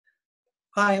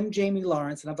Hi, I'm Jamie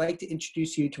Lawrence, and I'd like to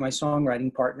introduce you to my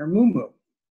songwriting partner, MuMu.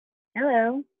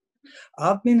 Hello.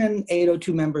 I've been an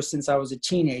 802 member since I was a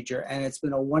teenager, and it's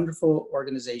been a wonderful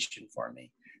organization for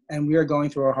me. And we are going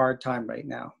through a hard time right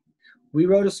now. We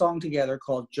wrote a song together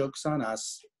called Jokes on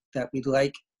Us that we'd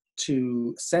like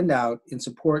to send out in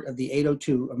support of the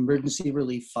 802 Emergency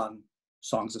Relief Fund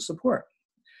Songs of Support.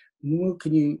 MuMu,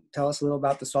 can you tell us a little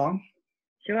about the song?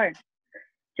 Sure.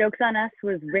 Jokes on Us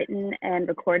was written and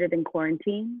recorded in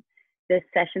quarantine. This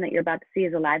session that you're about to see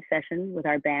is a live session with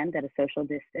our band at a social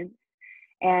distance.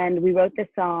 And we wrote this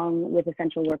song with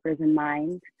essential workers in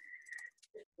mind.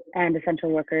 And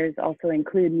essential workers also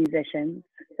include musicians.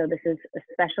 So this is a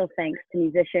special thanks to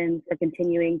musicians for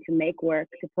continuing to make work,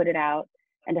 to put it out,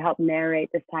 and to help narrate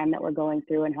this time that we're going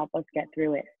through and help us get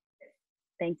through it.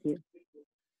 Thank you.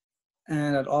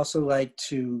 And I'd also like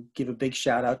to give a big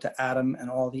shout out to Adam and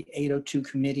all the 802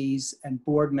 committees and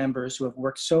board members who have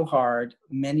worked so hard,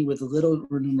 many with little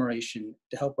remuneration,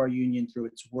 to help our union through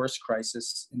its worst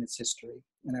crisis in its history.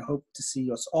 And I hope to see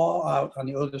us all out on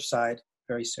the other side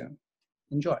very soon.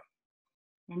 Enjoy.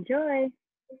 Enjoy.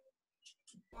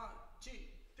 1, 2,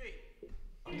 3.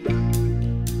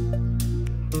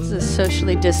 This is a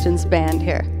socially distanced band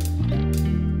here.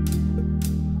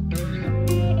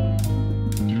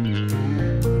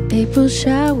 April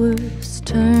showers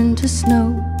turned to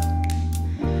snow.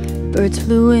 Birds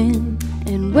flew in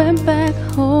and went back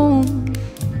home.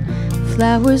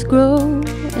 Flowers grow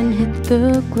and hit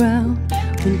the ground.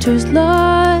 Winter's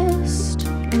lost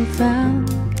and found.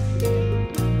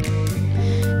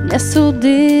 Nestled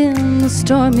in the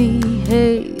stormy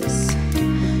haze,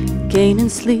 gaining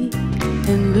sleep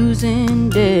and losing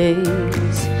days.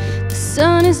 The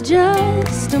sun is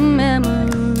just a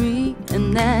memory,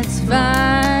 and that's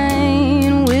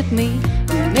fine with me.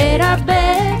 We made our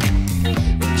bed, we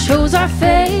chose our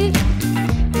fate,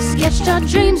 we sketched our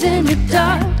dreams in the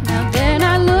dark. Now they're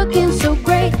not looking so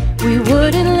great. We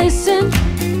wouldn't listen,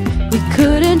 we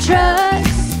couldn't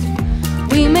trust.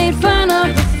 We made fun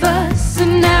of the fuss,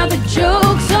 and now the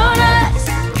joke's on us.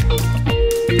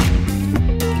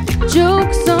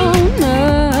 Joke's on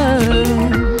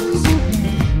us.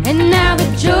 And now the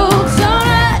joke's on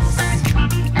us.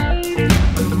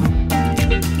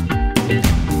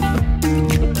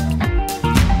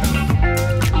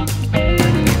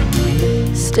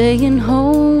 Staying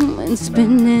home and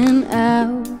spinning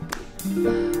out,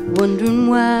 wondering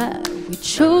why we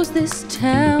chose this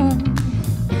town.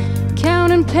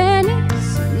 Counting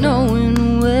pennies,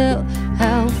 knowing well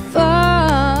how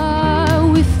far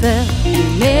we fell. We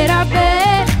made our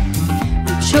bed,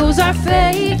 we chose our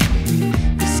fate,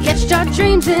 we sketched our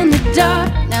dreams in the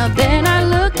dark. Now they're not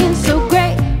looking so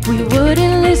great. We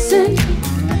wouldn't listen,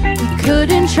 we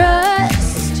couldn't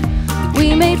trust.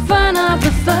 We made fun of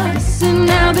the fuss, and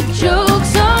now the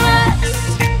joke's on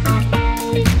us.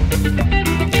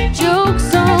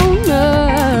 Joke's on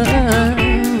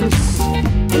us.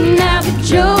 And now the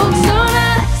joke's on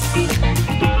us.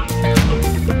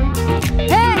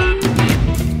 Hey!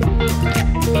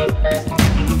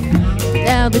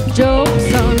 Now the joke's